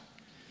about,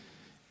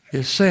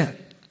 is sin.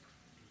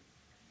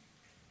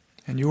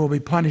 And you will be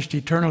punished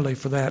eternally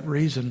for that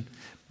reason.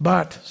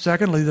 But,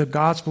 secondly, the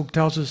gospel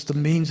tells us the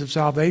means of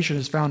salvation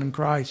is found in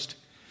Christ.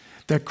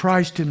 That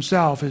Christ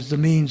himself is the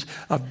means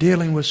of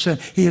dealing with sin.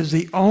 He is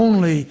the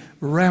only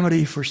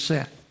remedy for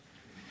sin.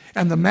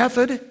 And the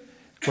method,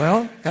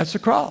 well, that's the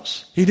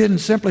cross. He didn't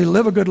simply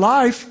live a good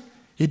life.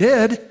 He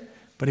did,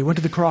 but he went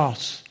to the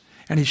cross.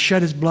 And he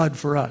shed his blood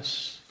for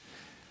us.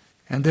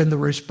 And then the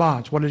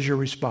response. What is your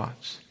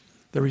response?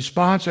 The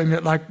response, I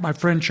mean, like my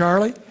friend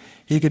Charlie,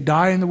 he could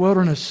die in the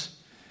wilderness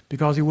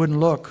because he wouldn't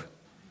look.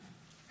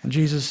 And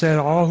Jesus said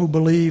all who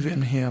believe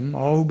in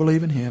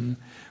him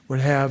would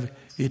have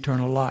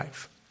eternal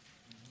life.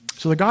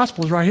 So the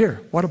gospel is right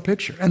here. What a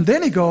picture. And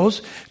then he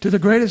goes to the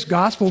greatest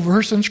gospel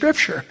verse in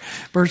Scripture,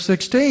 verse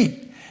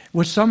 16,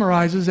 which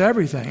summarizes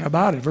everything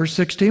about it. Verse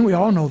 16, we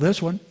all know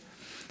this one.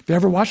 If you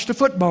ever watched a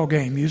football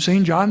game, you've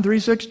seen John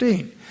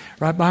 3:16,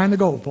 right behind the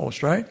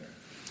goalpost, right?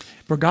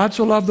 For God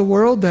so loved the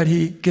world that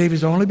he gave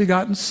his only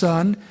begotten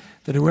Son,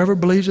 that whoever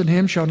believes in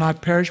him shall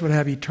not perish but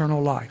have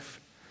eternal life.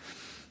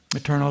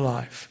 Eternal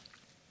life.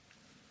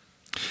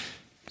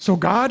 So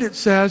God, it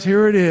says,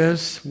 here it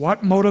is,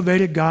 what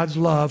motivated God's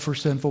love for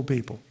sinful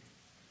people?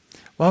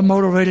 What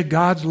motivated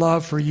God's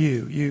love for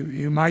you?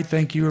 You might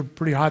think you're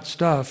pretty hot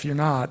stuff. You're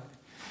not.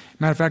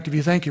 Matter of fact, if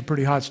you think you're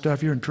pretty hot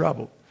stuff, you're in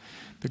trouble.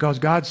 Because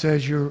God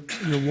says you're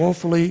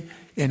woefully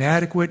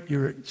inadequate,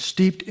 you're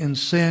steeped in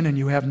sin, and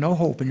you have no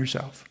hope in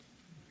yourself.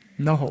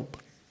 No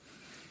hope.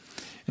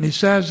 And he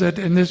says that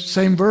in this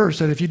same verse,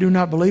 that if you do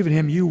not believe in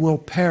him, you will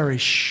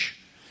perish.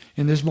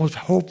 In this most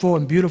hopeful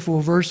and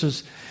beautiful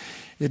verses,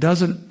 it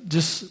doesn't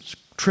just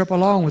trip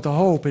along with the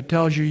hope. It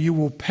tells you you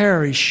will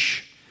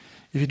perish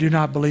if you do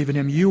not believe in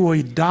him. You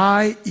will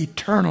die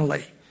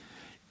eternally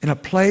in a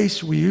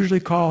place we usually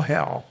call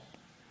hell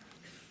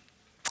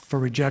for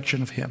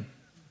rejection of him.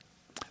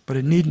 But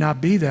it need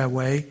not be that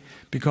way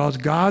because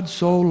God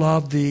so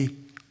loved the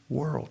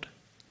world.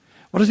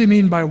 What does he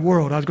mean by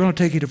world? I was going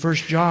to take you to 1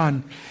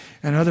 John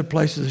and other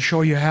places to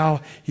show you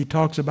how he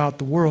talks about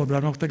the world, but I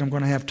don't think I'm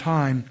going to have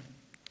time.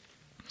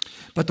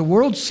 But the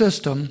world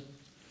system,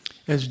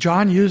 as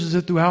John uses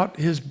it throughout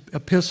his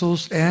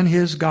epistles and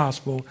his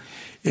gospel,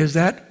 is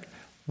that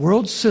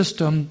world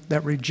system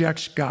that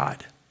rejects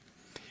God.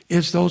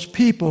 It's those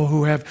people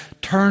who have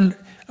turned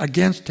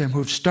against him, who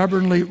have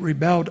stubbornly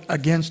rebelled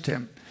against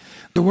him.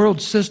 The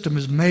world system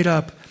is made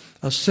up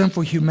of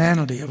sinful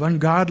humanity, of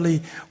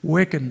ungodly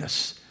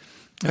wickedness.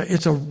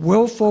 It's a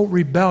willful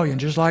rebellion,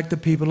 just like the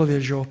people of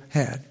Israel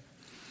had.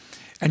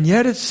 And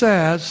yet it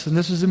says, and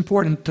this is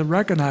important to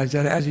recognize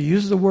that as he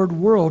uses the word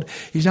world,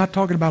 he's not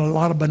talking about a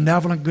lot of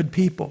benevolent, good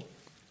people.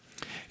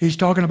 He's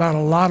talking about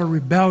a lot of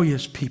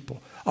rebellious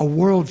people, a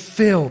world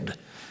filled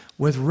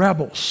with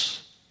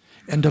rebels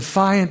and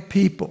defiant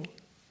people.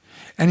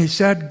 And he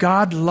said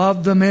God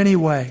loved them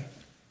anyway.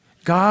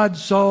 God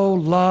so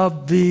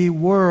loved the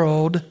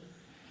world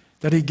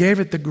that he gave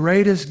it the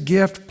greatest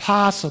gift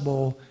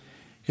possible,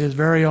 his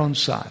very own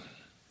Son,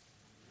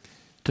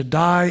 to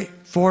die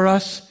for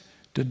us,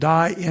 to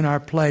die in our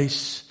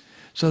place,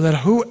 so that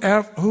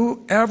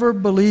whoever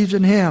believes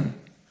in him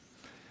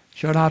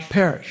shall not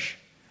perish,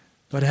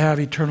 but have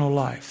eternal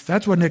life.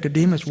 That's what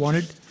Nicodemus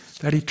wanted,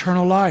 that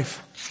eternal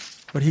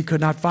life. But he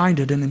could not find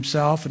it in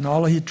himself, and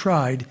all he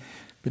tried.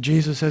 But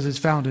Jesus says it's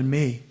found in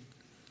me.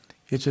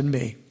 It's in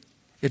me.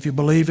 If you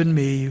believe in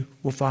me, you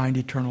will find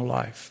eternal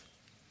life.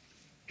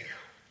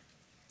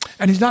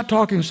 And he's not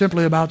talking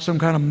simply about some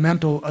kind of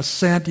mental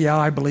assent. Yeah,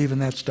 I believe in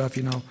that stuff,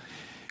 you know.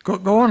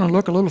 Go on and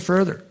look a little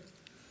further.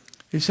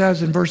 He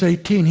says in verse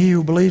 18, he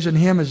who believes in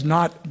him is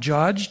not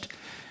judged,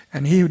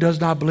 and he who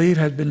does not believe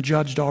has been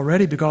judged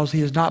already, because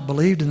he has not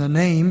believed in the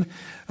name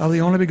of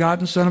the only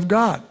begotten Son of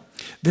God.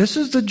 This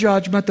is the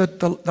judgment, that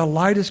the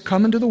light is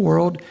come into the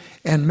world,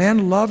 and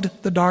men loved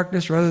the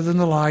darkness rather than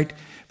the light,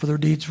 for their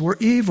deeds were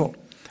evil.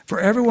 For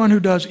everyone who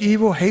does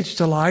evil hates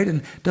the light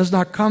and does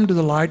not come to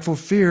the light for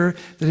fear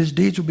that his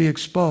deeds will be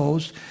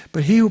exposed.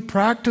 But he who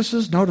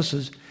practices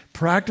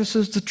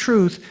the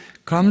truth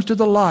comes to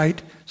the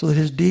light, so that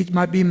his deeds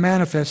might be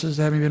manifest as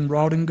having been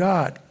wrought in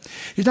God.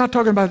 He's not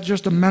talking about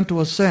just a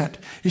mental assent.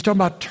 He's talking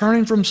about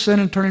turning from sin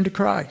and turning to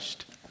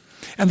Christ.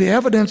 And the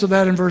evidence of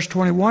that in verse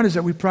 21 is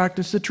that we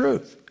practice the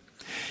truth.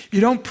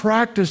 You don't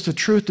practice the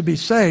truth to be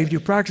saved.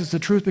 You practice the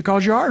truth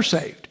because you are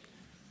saved.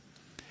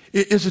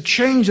 It's a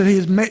change that he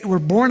has made. We're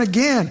born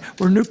again.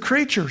 We're new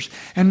creatures.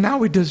 And now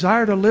we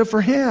desire to live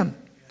for him.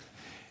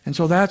 And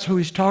so that's who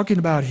he's talking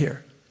about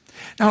here.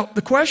 Now,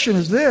 the question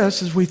is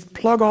this, as we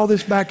plug all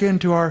this back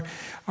into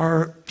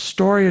our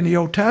story in the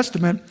Old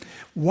Testament,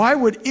 why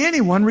would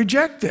anyone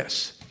reject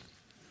this?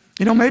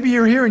 You know, maybe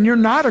you're here and you're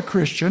not a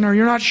Christian, or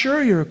you're not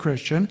sure you're a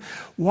Christian.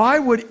 Why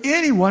would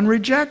anyone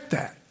reject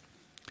that?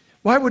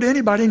 Why would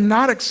anybody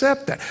not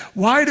accept that?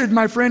 Why did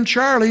my friend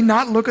Charlie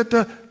not look at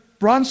the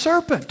bronze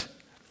serpent?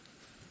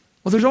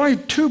 Well, there's only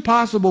two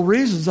possible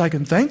reasons I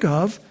can think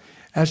of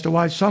as to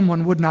why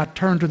someone would not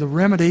turn to the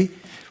remedy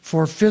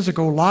for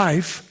physical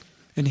life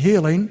and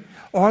healing,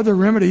 or the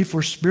remedy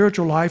for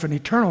spiritual life and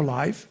eternal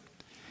life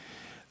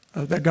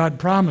that God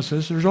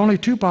promises. There's only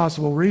two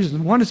possible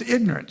reasons. One is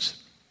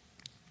ignorance.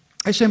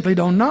 They simply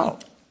don't know.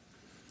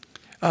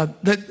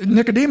 That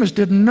Nicodemus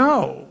didn't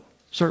know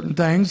certain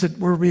things that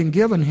were being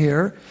given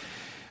here.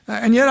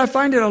 And yet I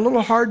find it a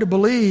little hard to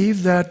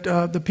believe that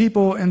the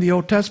people in the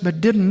Old Testament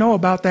didn't know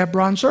about that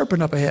bronze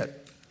serpent up ahead.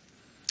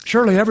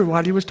 Surely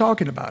everybody was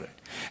talking about it.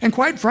 And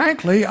quite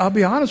frankly, I'll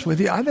be honest with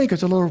you, I think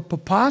it's a little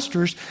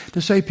preposterous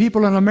to say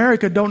people in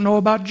America don't know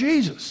about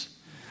Jesus.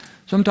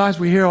 Sometimes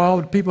we hear,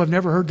 oh, people have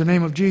never heard the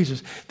name of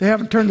Jesus. They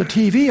haven't turned the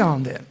TV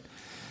on then.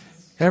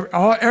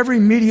 Every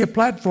media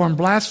platform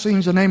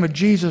blasphemes the name of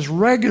Jesus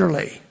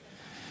regularly.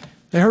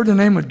 They heard the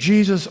name of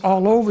Jesus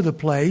all over the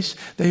place.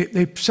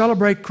 They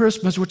celebrate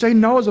Christmas, which they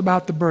know is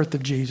about the birth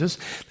of Jesus.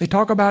 They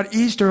talk about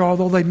Easter,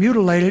 although they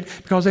mutilate it,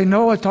 because they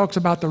know it talks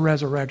about the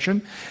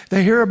resurrection.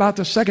 They hear about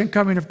the second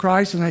coming of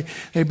Christ, and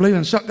they believe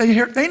in something.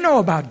 They know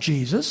about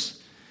Jesus,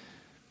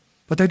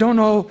 but they don't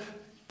know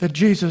that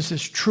Jesus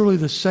is truly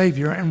the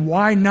Savior. And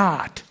why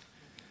not?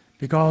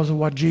 Because of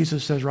what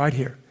Jesus says right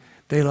here.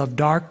 They love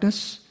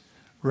darkness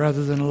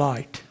rather than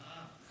light.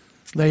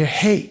 They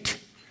hate,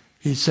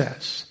 he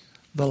says,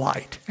 the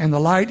light. And the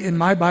light in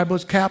my Bible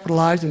is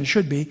capitalized, and it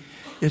should be.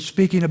 It's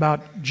speaking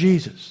about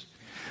Jesus.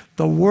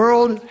 The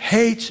world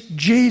hates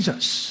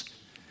Jesus.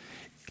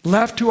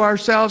 Left to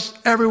ourselves,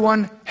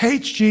 everyone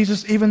hates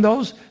Jesus, even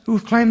those who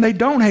claim they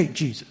don't hate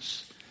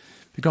Jesus.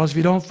 Because if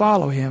you don't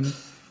follow him,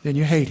 then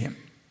you hate him.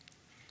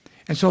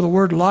 And so the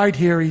word light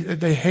here,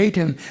 they hate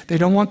him. They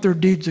don't want their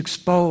deeds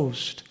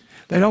exposed.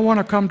 They don't want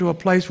to come to a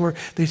place where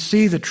they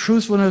see the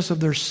truthfulness of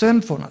their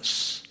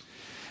sinfulness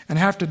and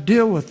have to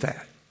deal with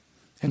that.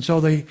 And so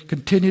they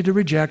continue to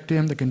reject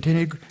him. They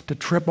continue to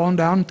trip on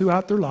down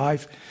throughout their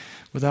life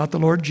without the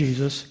Lord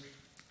Jesus,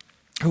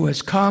 who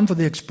has come for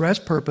the express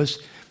purpose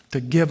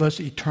to give us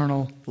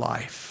eternal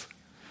life.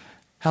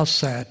 How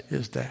sad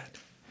is that?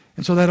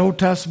 And so that Old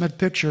Testament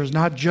picture is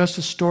not just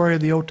a story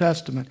of the Old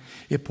Testament.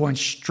 It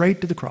points straight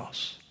to the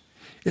cross.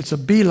 It's a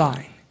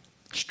beeline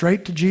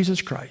straight to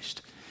Jesus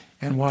Christ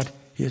and what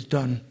he has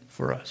done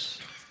for us.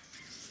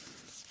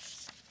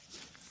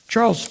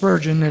 Charles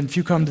Spurgeon, and if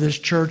you come to this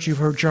church, you've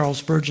heard Charles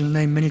Spurgeon's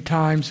name many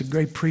times, a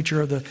great preacher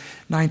of the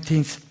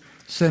 19th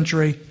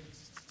century.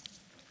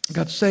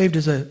 Got saved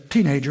as a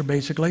teenager,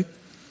 basically.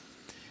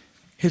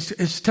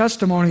 His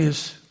testimony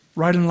is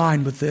right in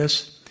line with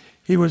this.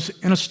 He was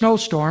in a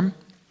snowstorm,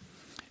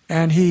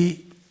 and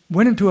he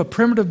went into a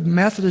primitive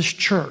Methodist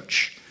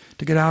church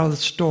to get out of the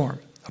storm.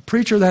 A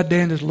preacher that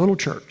day in this little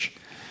church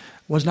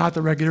was not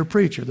the regular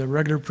preacher. The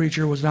regular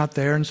preacher was not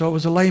there, and so it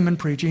was a layman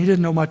preaching. He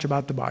didn't know much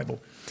about the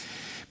Bible.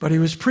 But he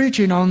was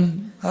preaching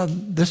on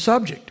this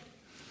subject.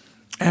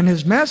 And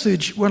his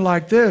message went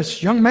like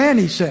this. Young man,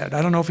 he said.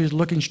 I don't know if he was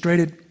looking straight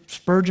at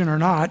Spurgeon or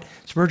not.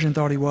 Spurgeon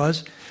thought he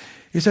was.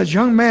 He says,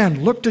 young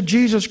man, look to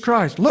Jesus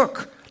Christ.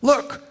 Look,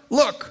 look,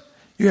 look.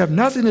 You have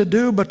nothing to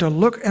do but to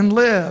look and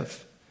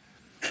live.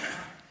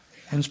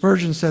 And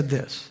Spurgeon said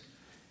this,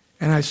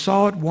 and I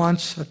saw it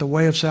once at the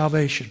way of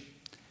salvation.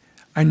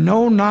 I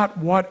know not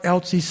what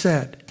else he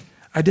said.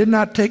 I did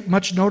not take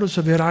much notice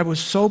of it. I was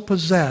so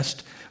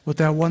possessed with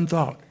that one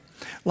thought.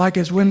 Like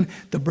as when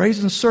the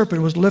brazen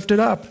serpent was lifted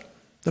up,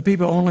 the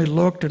people only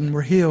looked and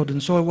were healed,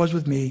 and so it was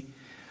with me.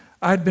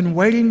 I had been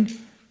waiting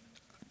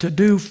to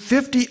do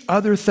 50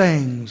 other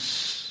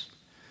things.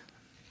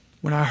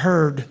 When I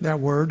heard that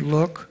word,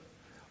 look,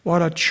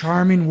 what a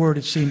charming word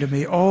it seemed to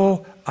me.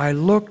 Oh, I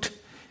looked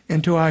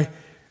until I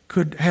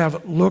could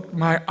have looked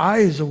my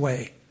eyes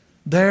away.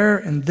 There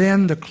and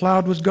then the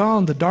cloud was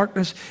gone. The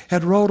darkness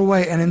had rolled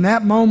away. And in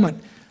that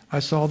moment, I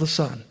saw the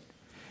sun.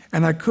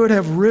 And I could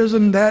have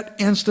risen that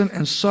instant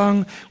and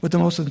sung with the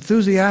most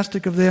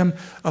enthusiastic of them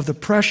of the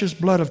precious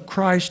blood of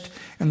Christ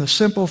and the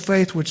simple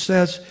faith which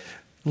says,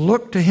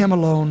 look to him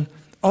alone.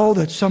 Oh,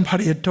 that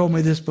somebody had told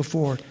me this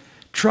before.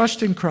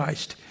 Trust in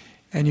Christ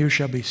and you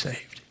shall be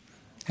saved.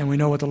 And we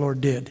know what the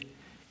Lord did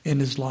in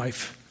his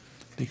life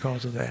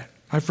because of that.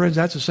 My friends,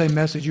 that's the same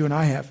message you and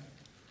I have.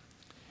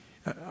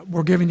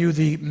 We're giving you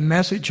the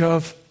message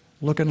of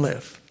look and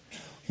live.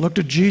 Look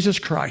to Jesus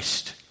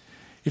Christ.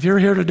 If you're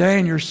here today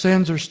and your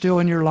sins are still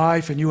in your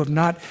life and you have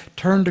not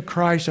turned to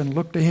Christ and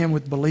looked to him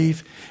with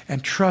belief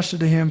and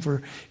trusted to him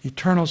for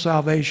eternal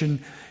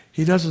salvation,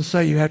 he doesn't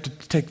say you have to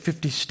take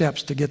 50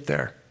 steps to get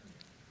there.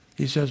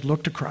 He says,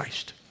 look to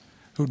Christ,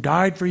 who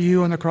died for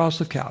you on the cross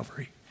of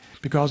Calvary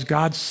because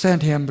God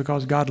sent him,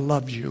 because God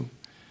loves you.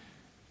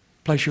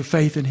 Place your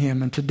faith in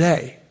him, and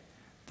today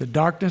the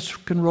darkness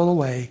can roll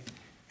away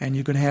and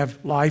you can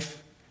have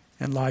life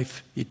and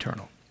life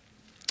eternal.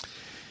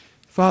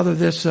 Father,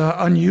 this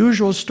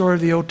unusual story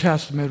of the Old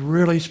Testament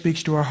really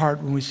speaks to our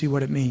heart when we see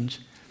what it means.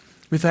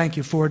 We thank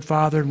you for it,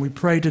 Father, and we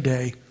pray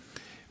today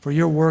for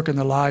your work in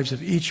the lives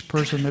of each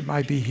person that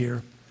might be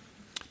here.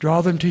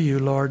 Draw them to you,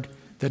 Lord,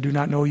 that do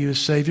not know you as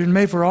Savior. And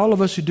may for all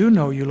of us who do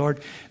know you,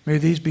 Lord, may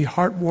these be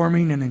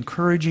heartwarming and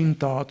encouraging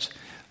thoughts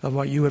of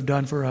what you have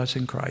done for us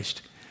in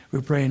Christ.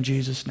 We pray in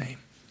Jesus' name.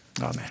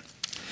 Amen.